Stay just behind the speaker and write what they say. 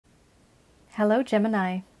Hello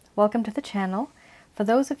Gemini, welcome to the channel. For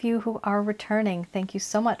those of you who are returning, thank you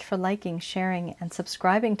so much for liking, sharing, and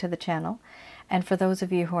subscribing to the channel. And for those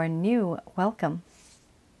of you who are new, welcome.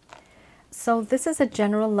 So this is a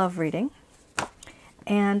general love reading,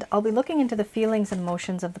 and I'll be looking into the feelings and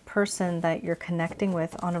emotions of the person that you're connecting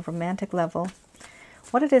with on a romantic level,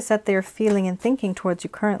 what it is that they're feeling and thinking towards you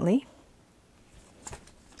currently.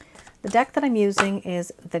 The deck that I'm using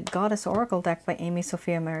is the Goddess Oracle deck by Amy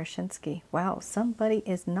Sophia Marashinsky. Wow, somebody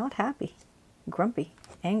is not happy, grumpy,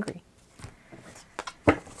 angry.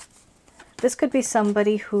 This could be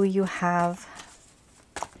somebody who you have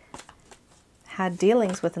had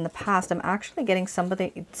dealings with in the past. I'm actually getting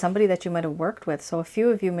somebody that you might have worked with. So a few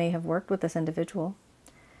of you may have worked with this individual,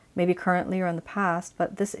 maybe currently or in the past,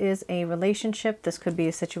 but this is a relationship. This could be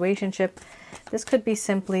a situationship. This could be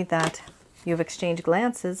simply that you've exchanged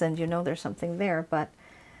glances and you know there's something there, but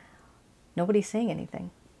nobody's saying anything.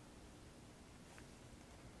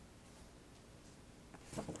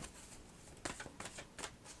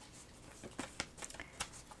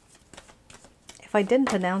 If I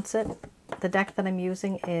didn't announce it, the deck that I'm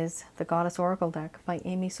using is the Goddess Oracle deck by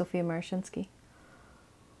Amy Sophia Marashinsky.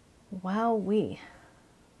 Wowee.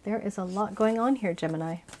 There is a lot going on here,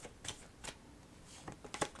 Gemini.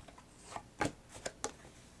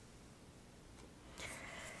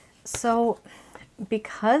 So,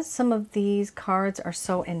 because some of these cards are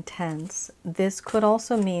so intense, this could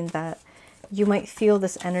also mean that you might feel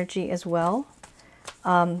this energy as well.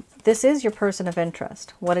 This is your person of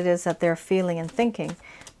interest, what it is that they're feeling and thinking.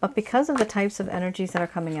 But because of the types of energies that are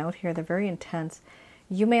coming out here, they're very intense.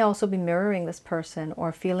 You may also be mirroring this person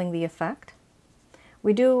or feeling the effect.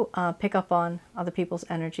 We do pick up on other people's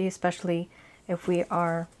energy, especially if we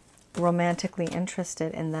are romantically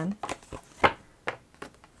interested in them.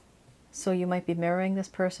 So you might be mirroring this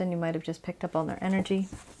person. You might have just picked up on their energy.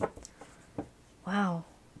 Wow.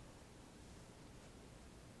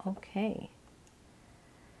 Okay.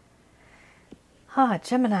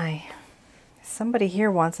 Gemini. Somebody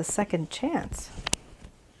here wants a second chance.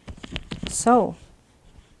 So,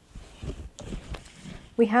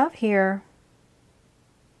 we have here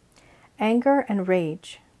anger and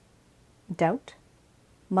rage, doubt,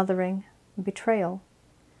 mothering, betrayal,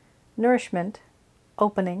 nourishment,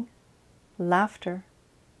 opening, laughter,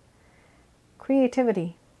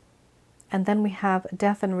 creativity, and then we have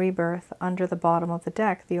death and rebirth under the bottom of the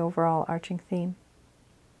deck, the overall arching theme.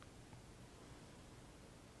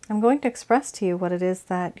 I'm going to express to you what it is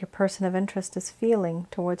that your person of interest is feeling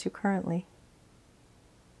towards you currently.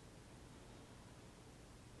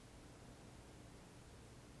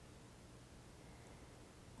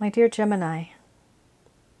 My dear Gemini,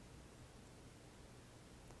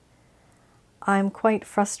 I'm quite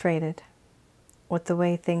frustrated with the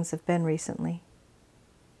way things have been recently.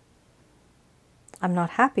 I'm not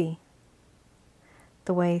happy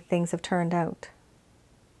the way things have turned out.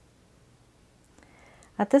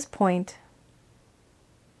 At this point,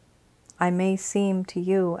 I may seem to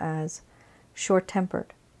you as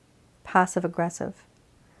short-tempered, passive-aggressive,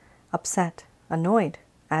 upset, annoyed,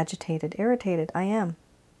 agitated, irritated. I am.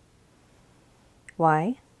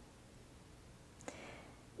 Why?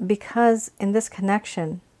 Because in this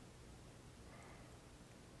connection,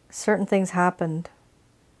 certain things happened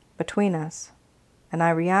between us, and I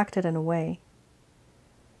reacted in a way,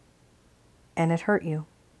 and it hurt you.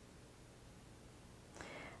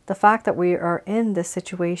 The fact that we are in this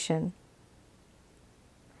situation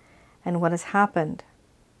and what has happened,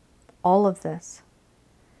 all of this,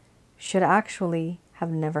 should actually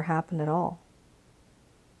have never happened at all.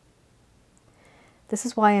 This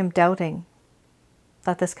is why I'm doubting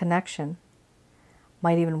that this connection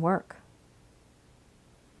might even work.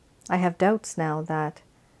 I have doubts now that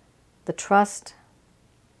the trust,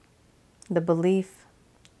 the belief,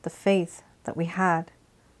 the faith that we had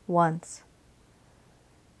once,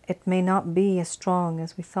 it may not be as strong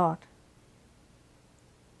as we thought.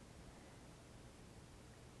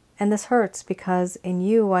 And this hurts because in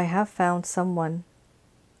you I have found someone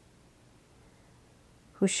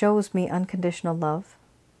who shows me unconditional love.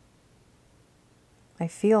 I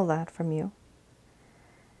feel that from you.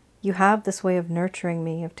 You have this way of nurturing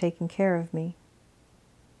me, of taking care of me.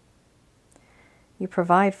 You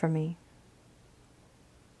provide for me.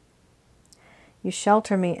 You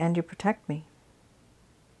shelter me and you protect me.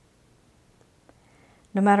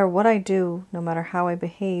 No matter what I do, no matter how I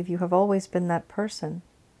behave, you have always been that person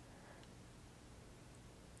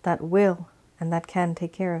that will and that can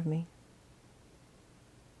take care of me.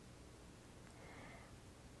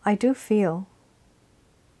 I do feel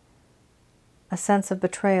a sense of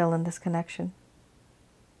betrayal in this connection.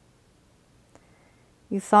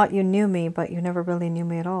 You thought you knew me, but you never really knew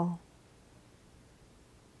me at all.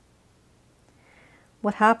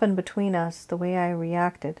 What happened between us, the way I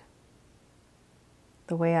reacted,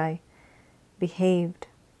 the way I behaved,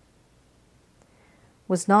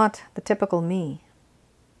 was not the typical me.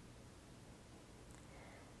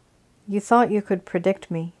 You thought you could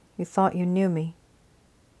predict me. You thought you knew me.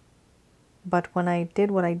 But when I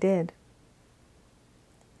did what I did,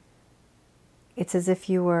 it's as if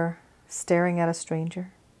you were staring at a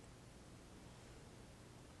stranger.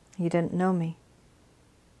 You didn't know me.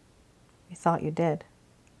 You thought you did.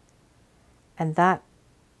 And that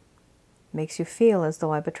makes you feel as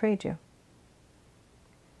though I betrayed you.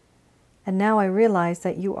 And now I realize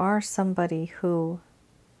that you are somebody who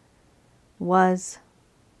was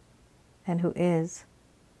and who is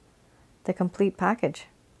the complete package.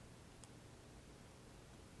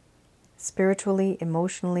 Spiritually,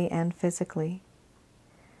 emotionally, and physically.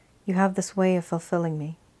 You have this way of fulfilling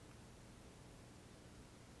me.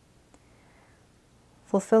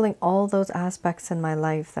 Fulfilling all those aspects in my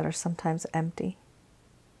life that are sometimes empty.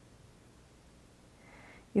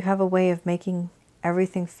 You have a way of making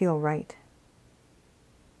everything feel right.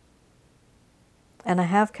 And I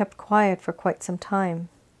have kept quiet for quite some time.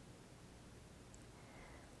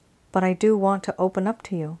 But I do want to open up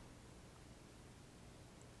to you.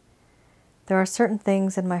 There are certain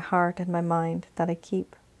things in my heart and my mind that I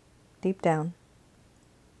keep deep down.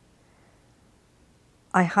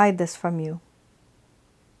 I hide this from you.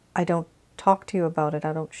 I don't talk to you about it.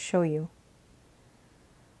 I don't show you.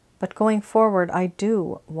 But going forward, I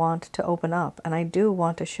do want to open up, and I do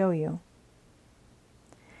want to show you.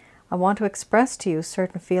 I want to express to you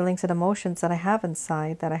certain feelings and emotions that I have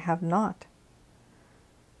inside that I have not,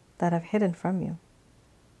 that I've hidden from you.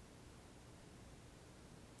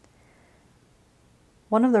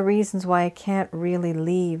 One of the reasons why I can't really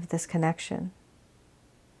leave this connection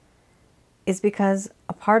is because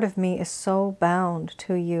a part of me is so bound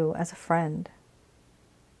to you as a friend.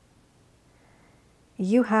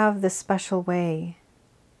 You have this special way,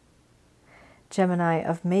 Gemini,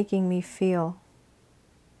 of making me feel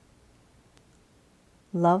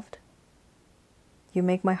loved. You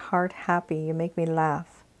make my heart happy. You make me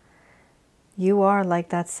laugh. You are like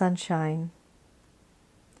that sunshine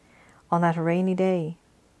on that rainy day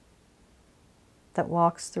that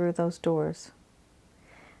walks through those doors.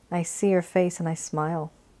 I see your face and I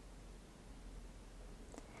smile.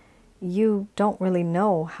 You don't really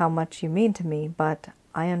know how much you mean to me, but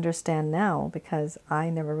I understand now because I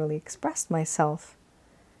never really expressed myself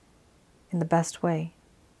in the best way.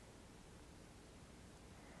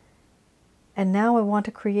 And now I want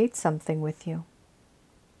to create something with you.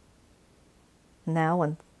 Now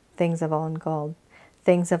when things have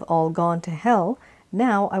all gone to hell,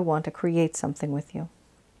 now I want to create something with you.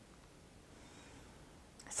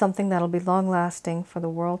 Something that'll be long-lasting for the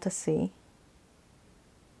world to see.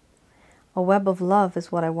 A web of love is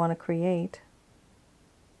what I want to create.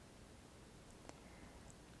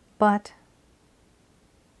 But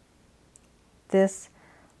this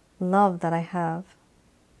love that I have,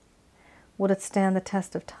 would it stand the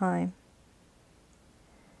test of time?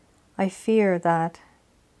 I fear that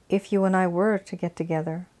if you and I were to get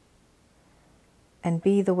together and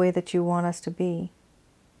be the way that you want us to be,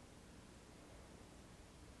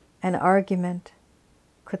 an argument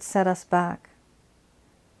could set us back.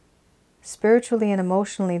 Spiritually and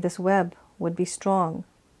emotionally, this web would be strong.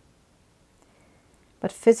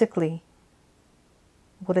 But physically,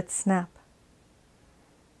 would it snap?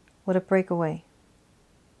 Would it break away?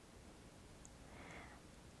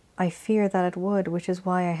 I fear that it would, which is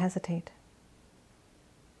why I hesitate.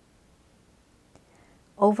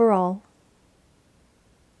 Overall,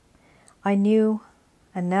 I knew,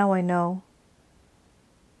 and now I know,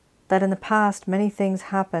 that in the past many things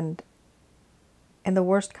happened in the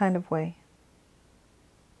worst kind of way.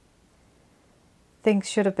 Things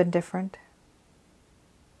should have been different,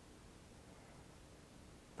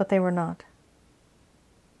 but they were not.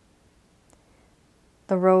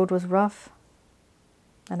 The road was rough,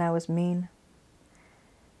 and I was mean.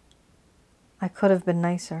 I could have been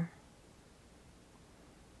nicer.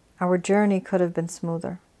 Our journey could have been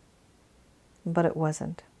smoother, but it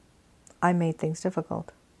wasn't. I made things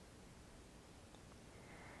difficult.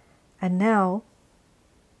 And now,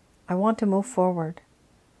 I want to move forward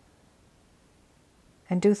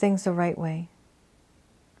and do things the right way.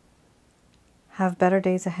 Have better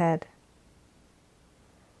days ahead.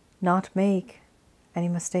 Not make any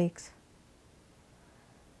mistakes.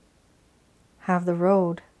 Have the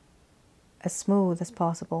road as smooth as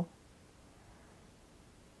possible.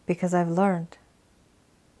 Because I've learned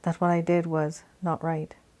that what I did was not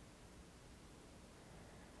right.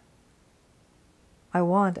 I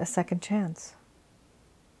want a second chance.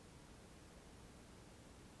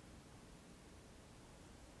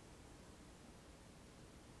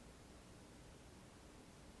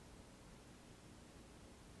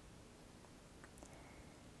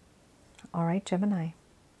 All right, Gemini.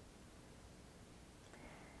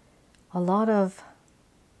 A lot of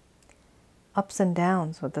ups and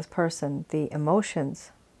downs with this person. The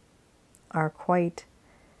emotions are quite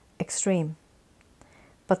extreme,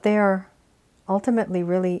 but they are ultimately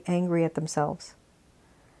really angry at themselves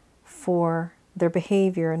for their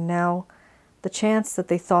behavior, and now the chance that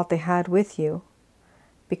they thought they had with you,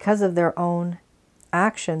 because of their own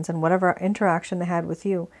actions and whatever interaction they had with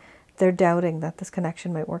you, they're doubting that this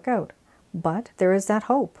connection might work out. But there is that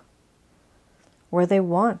hope where they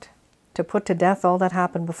want to put to death all that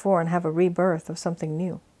happened before and have a rebirth of something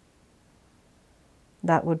new.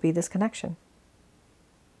 That would be this connection.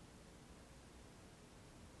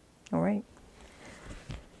 All right.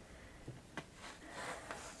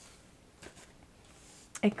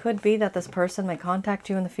 It could be that this person might contact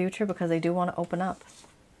you in the future because they do want to open up.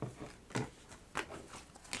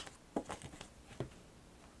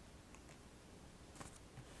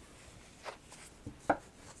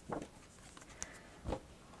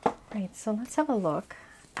 Right, so let's have a look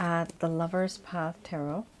at the Lover's Path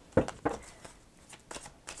Tarot.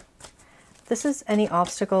 This is any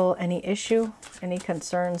obstacle, any issue, any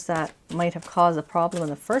concerns that might have caused a problem in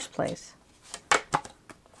the first place.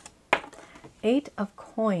 8 of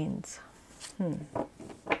Coins.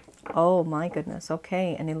 Oh my goodness.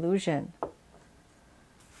 Okay, an illusion.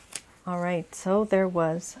 All right, so there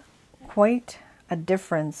was quite a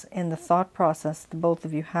difference in the thought process that both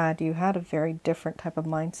of you had. You had a very different type of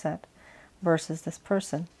mindset versus this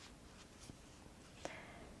person.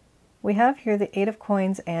 We have here the 8 of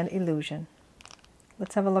Coins and illusion.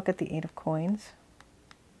 Let's have a look at the 8 of Coins.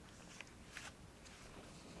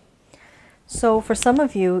 So for some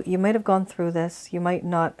of you, you might have gone through this. You might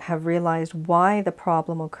not have realized why the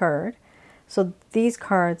problem occurred. So these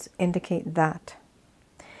cards indicate that.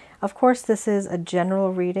 Of course, this is a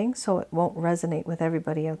general reading, so it won't resonate with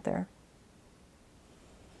everybody out there.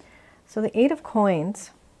 So the 8 of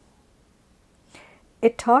Coins,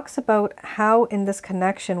 it talks about how in this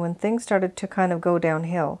connection, when things started to kind of go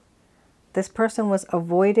downhill, this person was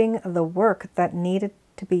avoiding the work that needed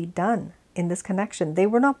to be done in this connection. They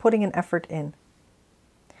were not putting an effort in.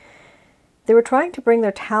 They were trying to bring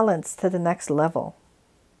their talents to the next level.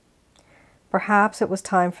 Perhaps it was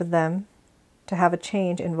time for them to have a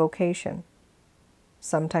change in vocation,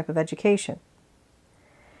 some type of education.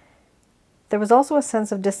 There was also a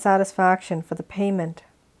sense of dissatisfaction for the payment,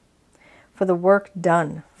 for the work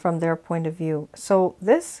done from their point of view. So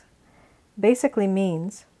this basically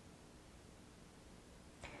means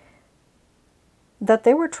that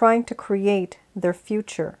they were trying to create their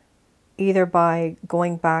future, either by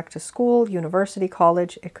going back to school, university,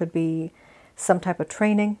 college. It could be some type of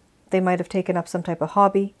training. They might have taken up some type of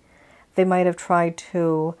hobby. They might have tried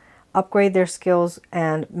to upgrade their skills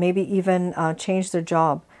and maybe even change their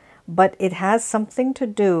job. But it has something to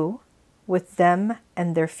do with them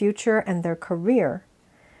and their future and their career.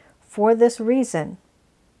 For this reason,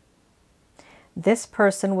 this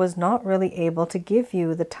person was not really able to give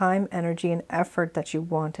you the time, energy, and effort that you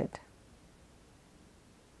wanted.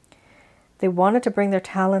 They wanted to bring their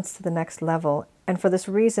talents to the next level, and for this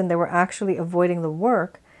reason, they were actually avoiding the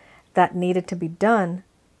work that needed to be done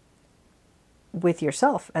with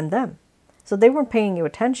yourself and them. So they weren't paying you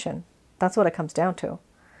attention. That's what it comes down to.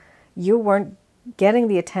 You weren't getting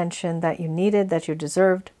the attention that you needed, that you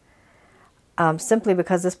deserved, simply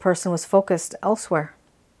because this person was focused elsewhere.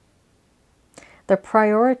 Their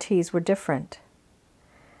priorities were different.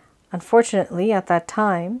 Unfortunately, at that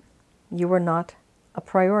time, you were not a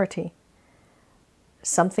priority.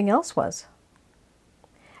 Something else was.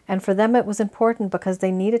 And for them, it was important because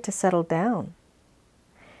they needed to settle down.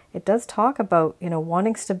 It does talk about,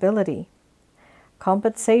 wanting stability,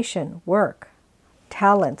 compensation, work,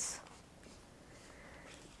 talents.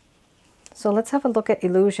 So let's have a look at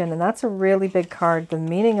illusion, and that's a really big card. The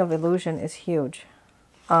meaning of illusion is huge.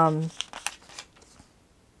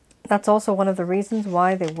 That's also one of the reasons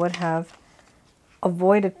why they would have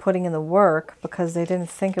avoided putting in the work, because they didn't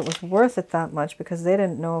think it was worth it that much, because they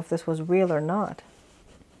didn't know if this was real or not.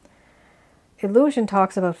 Illusion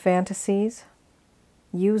talks about fantasies,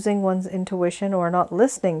 using one's intuition or not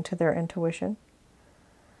listening to their intuition,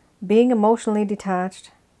 being emotionally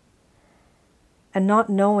detached, and not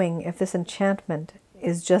knowing if this enchantment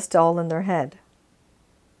is just all in their head.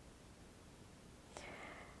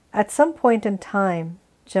 At some point in time,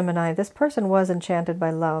 Gemini, this person was enchanted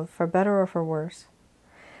by love, for better or for worse.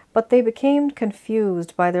 but they became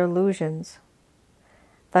confused by their illusions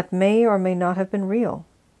that may or may not have been real.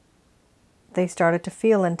 They started to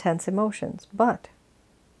feel intense emotions, but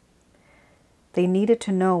they needed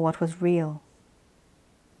to know what was real.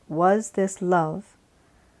 Was this love,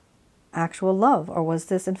 actual love, or was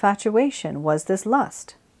this infatuation? Was this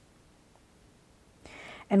lust?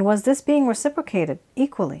 And was this being reciprocated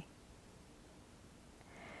equally?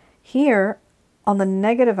 Here, on the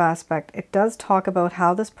negative aspect, it does talk about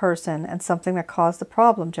how this person and something that caused the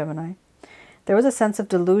problem, Gemini. There was a sense of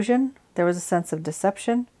delusion, there was a sense of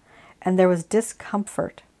deception, and there was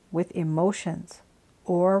discomfort with emotions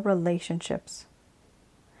or relationships.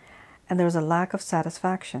 And there was a lack of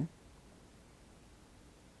satisfaction.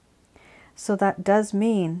 So that does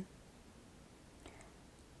mean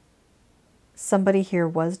somebody here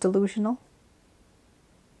was delusional.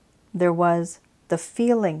 There was the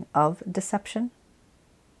feeling of deception.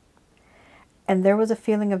 And there was a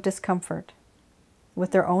feeling of discomfort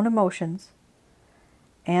with their own emotions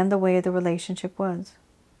and the way the relationship was.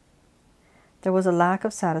 There was a lack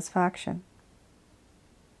of satisfaction.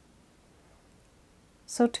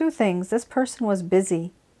 So two things. This person was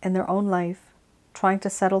busy in their own life, trying to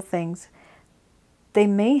settle things. They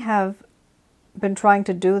may have been trying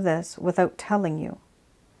to do this without telling you.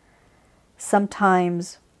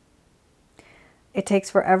 Sometimes it takes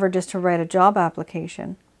forever just to write a job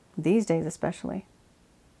application, these days especially.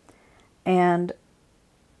 And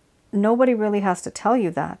nobody really has to tell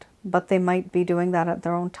you that, but they might be doing that at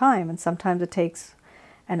their own time. And sometimes it takes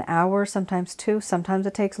an hour, sometimes two, sometimes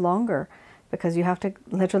it takes longer because you have to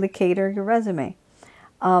literally cater your resume.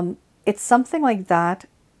 It's something like that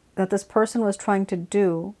that this person was trying to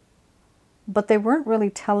do, but they weren't really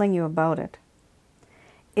telling you about it.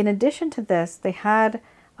 In addition to this, they had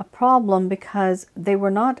a problem because they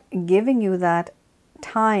were not giving you that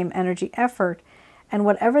time, energy, effort, and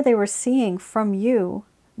whatever they were seeing from you,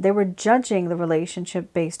 they were judging the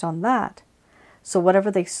relationship based on that. So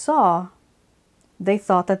whatever they saw, they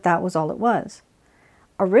thought that that was all it was.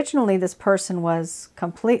 Originally, this person was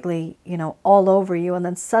completely, all over you, and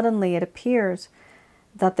then suddenly it appears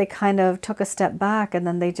that they kind of took a step back and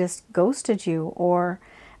then they just ghosted you, or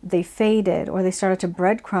they faded, or they started to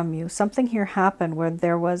breadcrumb you. Something here happened where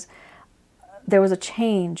there was a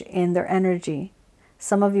change in their energy.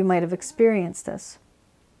 Some of you might have experienced this.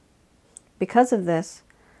 Because of this,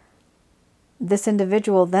 this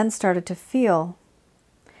individual then started to feel,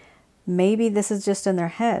 maybe this is just in their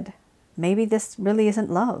head. Maybe this really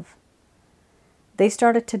isn't love. They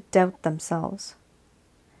started to doubt themselves.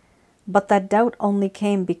 But that doubt only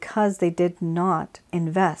came because they did not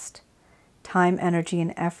invest time, energy,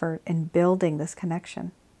 and effort in building this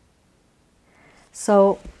connection.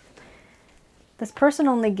 So this person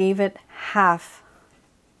only gave it half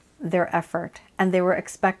their effort, and they were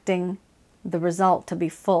expecting the result to be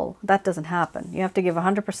full. That doesn't happen. You have to give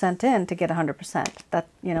 100% in to get 100%. That,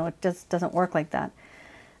 it just doesn't work like that.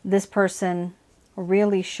 This person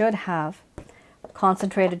really should have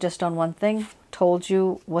concentrated just on one thing, told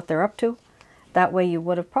you what they're up to. That way you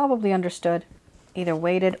would have probably understood, either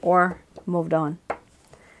waited or moved on,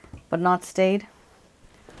 but not stayed,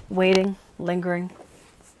 waiting, lingering.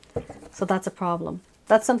 So that's a problem.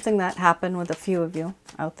 That's something that happened with a few of you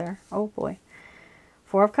out there. Oh boy.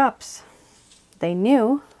 Four of Cups. They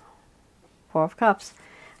knew, Four of Cups,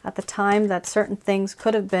 at the time that certain things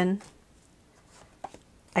could have been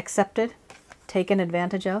accepted, taken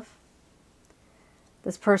advantage of.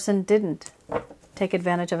 This person didn't take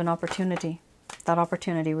advantage of an opportunity. That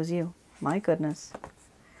opportunity was you. My goodness.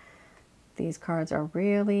 These cards are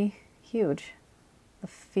really huge. The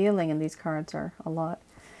feeling in these cards are a lot.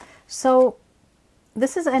 So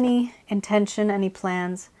this is any intention, any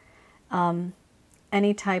plans,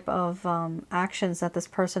 any type of actions that this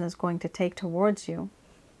person is going to take towards you.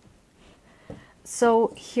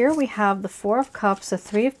 So here we have the Four of Cups, the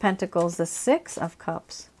Three of Pentacles, the Six of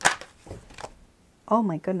Cups. Oh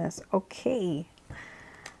my goodness. Okay.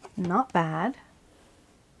 Not bad.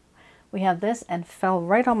 We have this and fell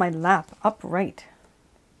right on my lap, upright.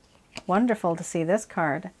 Wonderful to see this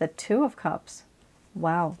card, the Two of Cups.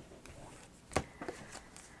 Wow.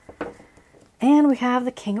 And we have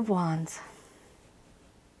the King of Wands.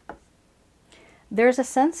 There's a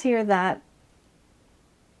sense here that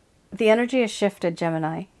the energy has shifted,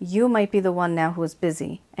 Gemini. You might be the one now who is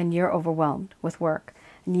busy and you're overwhelmed with work.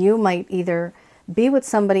 And you might either be with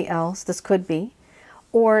somebody else, this could be,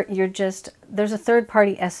 or you're just, there's a third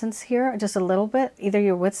party essence here, just a little bit. Either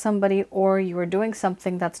you're with somebody or you are doing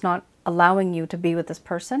something that's not allowing you to be with this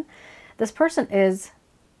person. This person is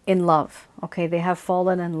in love, okay? They have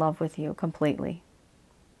fallen in love with you completely.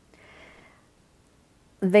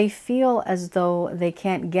 they feel as though they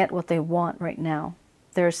can't get what they want right now.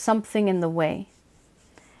 There's something in the way.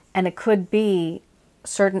 And it could be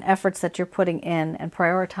certain efforts that you're putting in and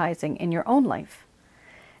prioritizing in your own life.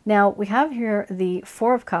 Now, we have here the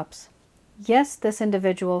Four of Cups. Yes, this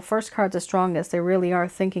individual, first card's the strongest. They really are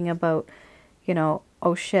thinking about, you know,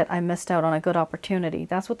 oh shit, I missed out on a good opportunity.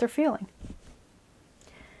 That's what they're feeling.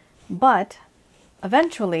 But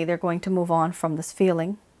eventually they're going to move on from this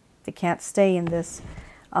feeling. They can't stay in this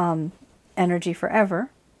energy forever.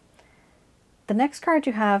 The next card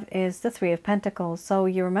you have is the Three of Pentacles. So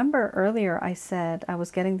you remember earlier I said I was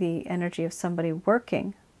getting the energy of somebody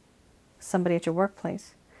working, somebody at your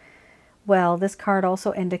workplace. Well, this card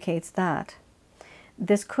also indicates that.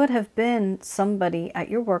 This could have been somebody at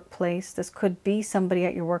your workplace. This could be somebody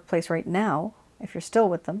at your workplace right now, if you're still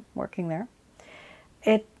with them, working there.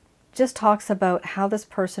 It just talks about how this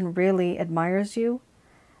person really admires you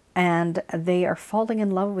and they are falling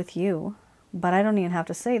in love with you. But I don't even have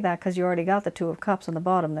to say that because you already got the Two of Cups on the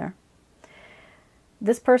bottom there.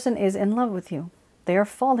 This person is in love with you. They are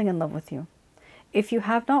falling in love with you. If you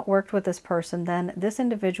have not worked with this person, then this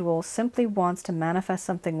individual simply wants to manifest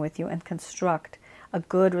something with you and construct a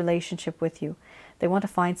good relationship with you. They want to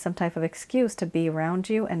find some type of excuse to be around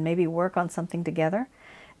you and maybe work on something together,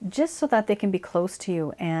 just so that they can be close to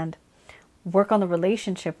you and work on the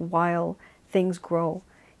relationship while things grow.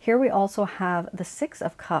 Here we also have the Six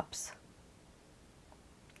of Cups.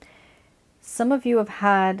 Some of you have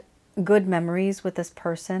had good memories with this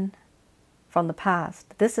person from the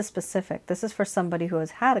past. This is specific. This is for somebody who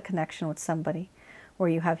has had a connection with somebody where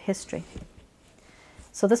you have history.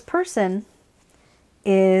 So this person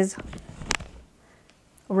is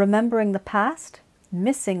remembering the past,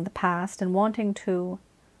 missing the past, and wanting to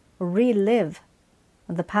relive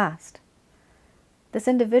the past. This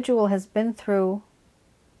individual has been through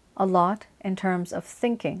a lot in terms of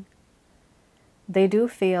thinking. They do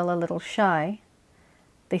feel a little shy.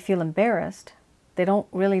 They feel embarrassed. They don't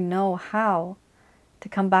really know how to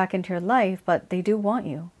come back into your life, but they do want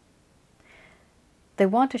you. They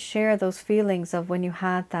want to share those feelings of when you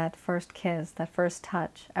had that first kiss, that first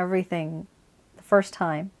touch, everything, the first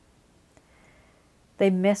time. They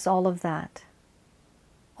miss all of that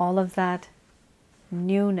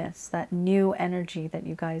newness, that new energy that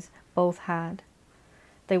you guys both had.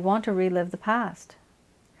 They want to relive the past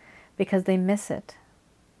because they miss it.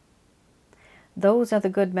 Those are the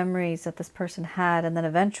good memories that this person had, and then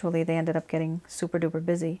eventually they ended up getting super duper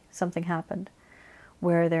busy. Something happened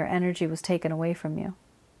where their energy was taken away from you.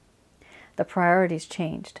 The priorities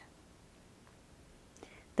changed.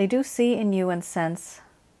 They do see in you and sense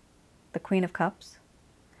the Queen of Cups.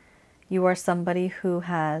 You are somebody who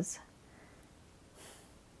has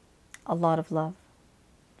a lot of love,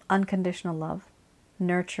 unconditional love,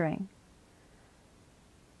 nurturing,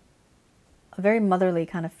 a very motherly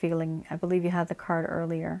kind of feeling. I believe you had the card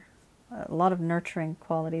earlier. A lot of nurturing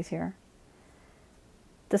qualities here.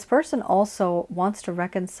 This person also wants to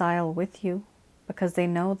reconcile with you because they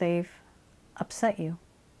know they've upset you.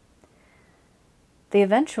 They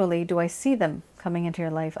eventually, do I see them coming into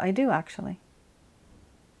your life? I do, actually.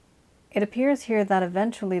 It appears here that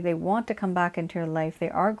eventually they want to come back into your life. They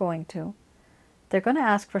are going to. They're going to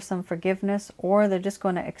ask for some forgiveness, or they're just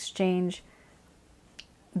going to exchange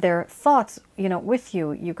their thoughts, you know, with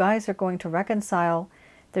you. You guys are going to reconcile.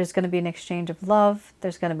 There's going to be an exchange of love.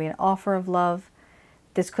 There's going to be an offer of love.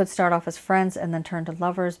 This could start off as friends and then turn to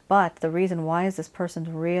lovers. But the reason why is this person's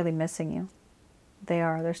really missing you.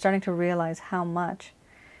 They're starting to realize how much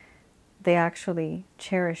they actually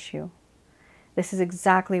cherish you. This is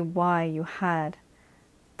exactly why you had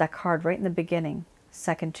that card right in the beginning,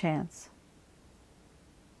 second chance.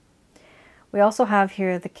 We also have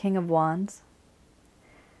here the King of Wands.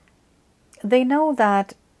 They know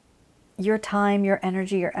that your time, your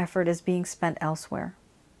energy, your effort is being spent elsewhere.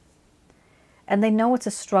 And they know it's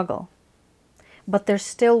a struggle, but they're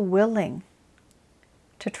still willing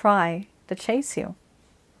to try to chase you.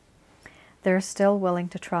 They're still willing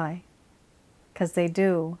to try because they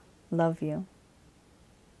do love you.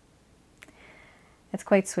 It's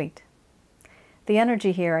quite sweet. The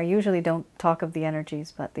energy here, I usually don't talk of the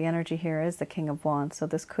energies, but the energy here is the King of Wands. So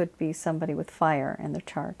this could be somebody with fire in their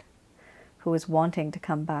chart who is wanting to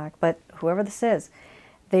come back. But whoever this is,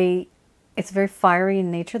 it's very fiery in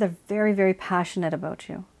nature. They're very, very passionate about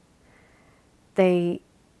you. They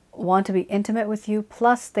want to be intimate with you,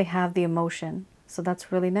 plus they have the emotion. So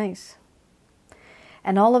that's really nice.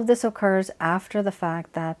 And all of this occurs after the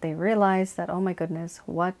fact that they realize that, oh my goodness,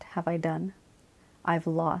 what have I done? I've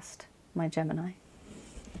lost my Gemini.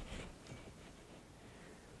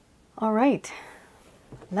 All right.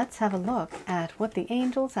 let's have a look at what the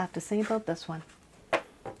angels have to say about this one.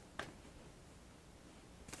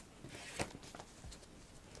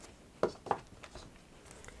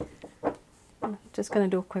 I'm just going to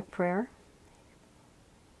do a quick prayer.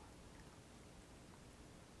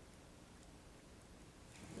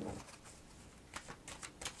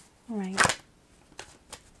 All right.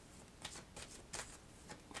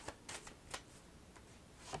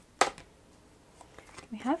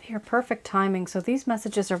 We have here perfect timing. So these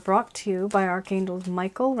messages are brought to you by Archangels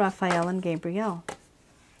Michael, Raphael, and Gabriel.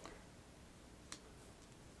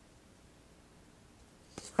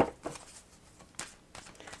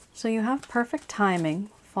 So you have perfect timing,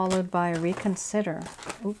 followed by a reconsider.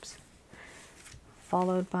 Oops.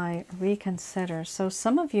 Followed by reconsider. So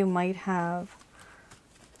some of you might have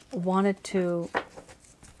wanted to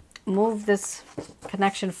move this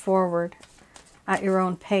connection forward at your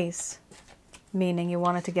own pace, meaning you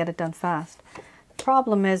wanted to get it done fast. The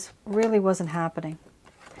problem is, really wasn't happening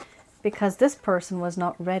because this person was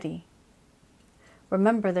not ready.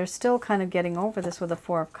 Remember, they're still kind of getting over this with the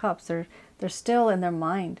Four of Cups. They're still in their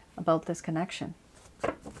mind about this connection.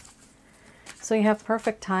 So you have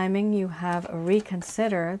perfect timing. You have a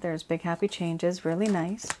reconsider. There's big happy changes. Really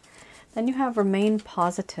nice. Then you have remain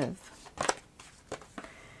positive.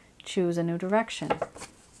 Choose a new direction.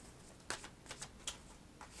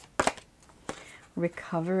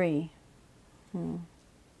 Recovery. Then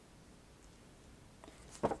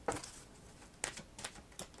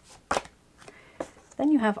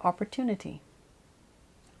you have opportunity.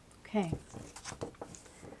 Okay.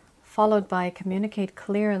 Followed by communicate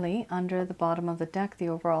clearly under the bottom of the deck, the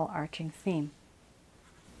overall arching theme.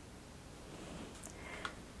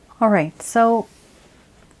 All right, so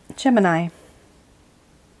Gemini.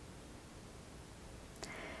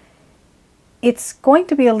 It's going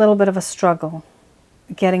to be a little bit of a struggle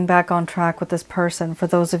getting back on track with this person for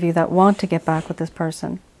those of you that want to get back with this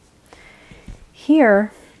person.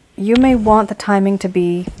 Here, you may want the timing to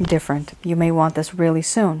be different. You may want this really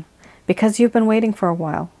soon because you've been waiting for a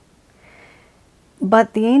while.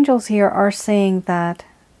 But the angels here are saying that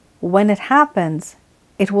when it happens,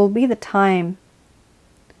 it will be the time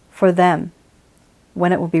for them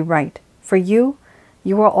when it will be right. For you,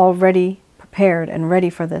 you are already prepared and ready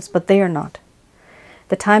for this, but they are not.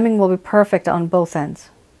 The timing will be perfect on both ends.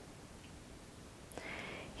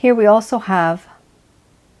 Here we also have,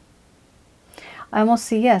 I almost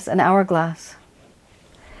see, yes, an hourglass.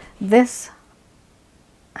 This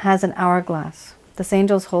has an hourglass. This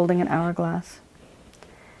angel's holding an hourglass.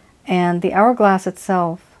 And the hourglass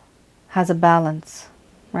itself has a balance,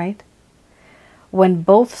 right? When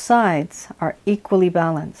both sides are equally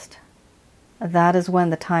balanced, that is when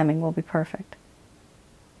the timing will be perfect.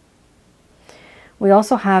 We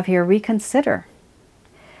also have here reconsider.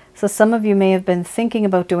 So some of you may have been thinking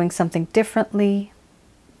about doing something differently.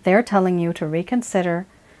 They're telling you to reconsider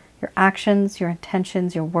your actions, your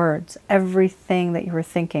intentions, your words, everything that you were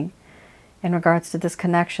thinking in regards to this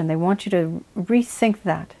connection. They want you to rethink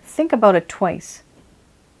that. Think about it twice.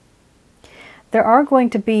 There are going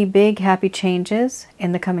to be big, happy changes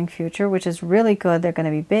in the coming future, which is really good. They're going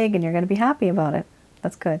to be big and you're going to be happy about it.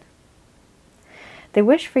 That's good. They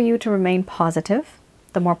wish for you to remain positive.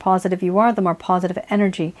 The more positive you are, the more positive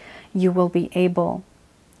energy you will be able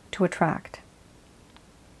to attract.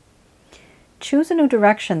 Choose a new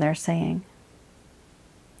direction, they're saying.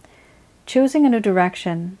 Choosing a new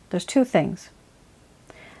direction, there's two things.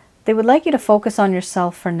 They would like you to focus on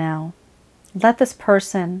yourself for now. Let this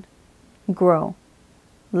person grow.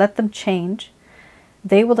 Let them change.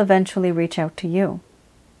 They will eventually reach out to you.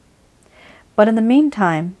 But in the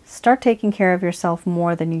meantime, start taking care of yourself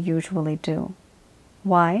more than you usually do.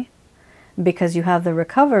 Why? Because you have the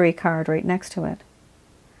recovery card right next to it.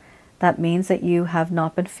 That means that you have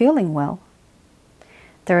not been feeling well.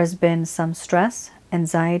 There has been some stress,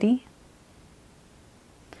 anxiety.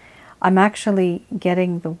 I'm actually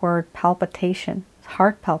getting the word palpitation,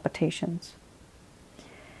 heart palpitations.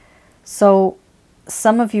 So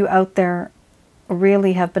some of you out there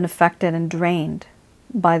really have been affected and drained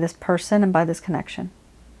by this person and by this connection.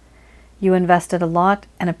 You invested a lot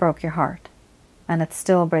and it broke your heart. And it's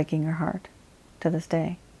still breaking your heart to this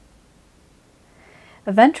day.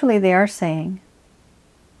 Eventually they are saying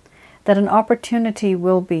that an opportunity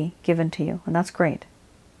will be given to you, and that's great.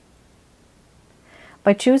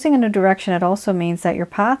 By choosing a new direction, it also means that your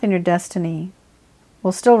path and your destiny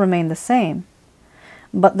will still remain the same,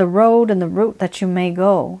 but the road and the route that you may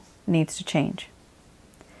go needs to change.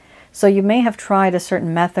 So you may have tried a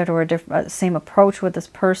certain method or a same approach with this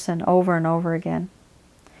person over and over again.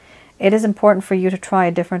 It is important for you to try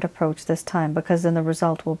a different approach this time because then the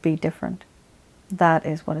result will be different. That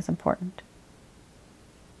is what is important.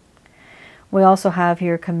 We also have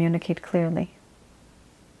here communicate clearly.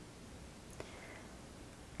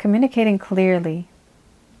 Communicating clearly,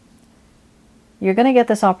 you're going to get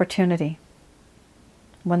this opportunity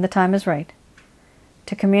when the time is right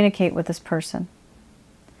to communicate with this person.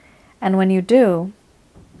 And when you do,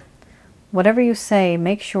 whatever you say,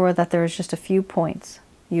 make sure that there is just a few points.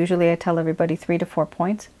 Usually I tell everybody 3 to 4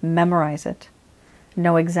 points. Memorize it.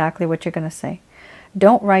 Know exactly what you're going to say.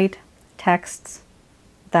 Don't write texts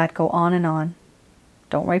that go on and on.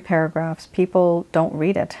 Don't write paragraphs. People don't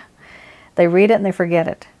read it. They read it and they forget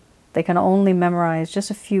it. They can only memorize just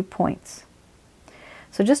a few points.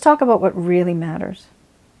 So just talk about what really matters.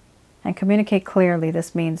 And communicate clearly.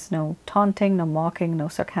 This means no taunting, no mocking, no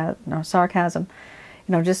sarcasm.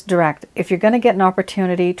 You know, just direct. If you're going to get an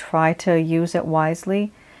opportunity, try to use it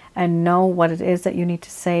wisely and know what it is that you need to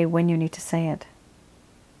say when you need to say it.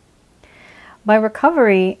 By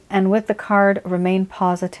recovery and with the card remain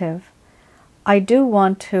positive, I do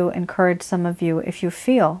want to encourage some of you, if you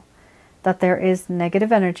feel that there is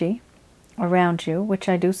negative energy around you, which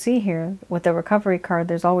I do see here with the recovery card,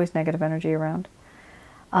 there's always negative energy around.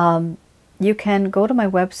 You can go to my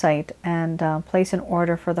website and place an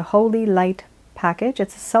order for the Holy Light package.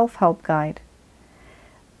 It's a self-help guide.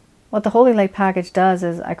 What the Holy Light package does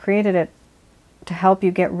is I created it to help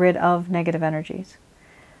you get rid of negative energies.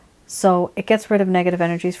 So it gets rid of negative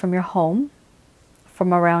energies from your home,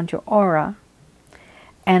 from around your aura,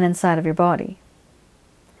 and inside of your body,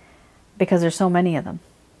 because there's so many of them.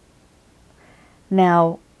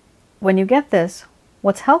 Now, when you get this,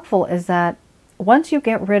 what's helpful is that once you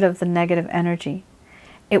get rid of the negative energy,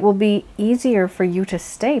 it will be easier for you to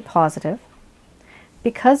stay positive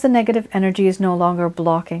because the negative energy is no longer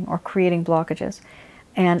blocking or creating blockages.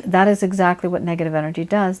 And that is exactly what negative energy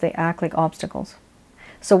does. They act like obstacles.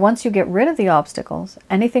 So once you get rid of the obstacles,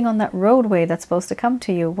 anything on that roadway that's supposed to come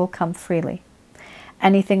to you will come freely.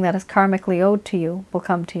 Anything that is karmically owed to you will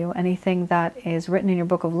come to you. Anything that is written in your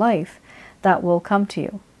book of life, that will come to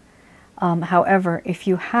you. However, if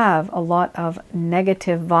you have a lot of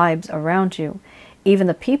negative vibes around you, even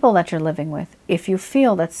the people that you're living with, if you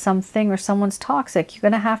feel that something or someone's toxic, you're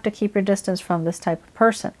going to have to keep your distance from this type of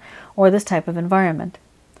person or this type of environment,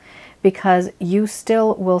 because you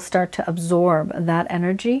still will start to absorb that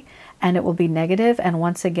energy and it will be negative, and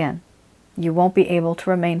once again, you won't be able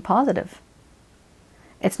to remain positive.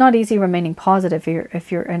 It's not easy remaining positive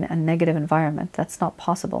if you're in a negative environment. That's not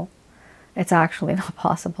possible. It's actually not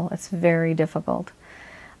possible. It's very difficult.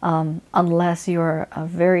 Unless you're a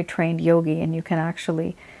very trained yogi and you can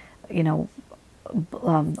actually, you know,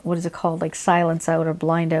 what is it called? Like silence out or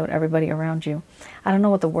blind out everybody around you. I don't know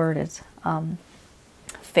what the word is.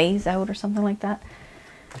 Phase out or something like that.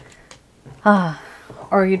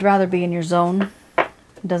 Or you'd rather be in your zone.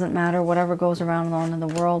 It doesn't matter. Whatever goes around on in the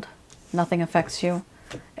world, nothing affects you.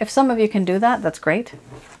 If some of you can do that, that's great.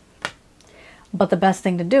 But the best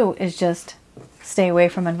thing to do is just stay away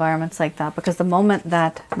from environments like that, because the moment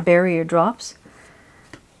that barrier drops,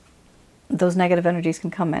 those negative energies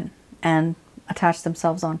can come in and attach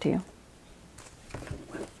themselves onto you.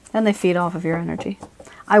 And they feed off of your energy.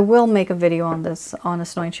 I will make a video on this, on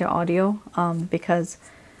Asnointia audio, because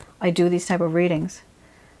I do these type of readings.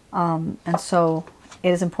 And so it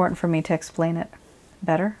is important for me to explain it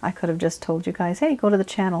better. I could have just told you guys, hey, go to the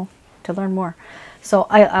channel to learn more. So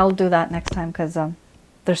I'll do that next time, because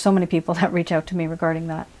there's so many people that reach out to me regarding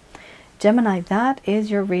that. Gemini, that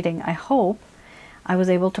is your reading. I hope I was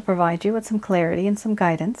able to provide you with some clarity and some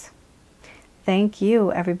guidance. Thank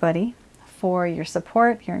you, everybody, for your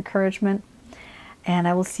support, your encouragement, and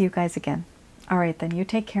I will see you guys again. All right, then, you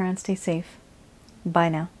take care and stay safe. Bye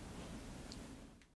now.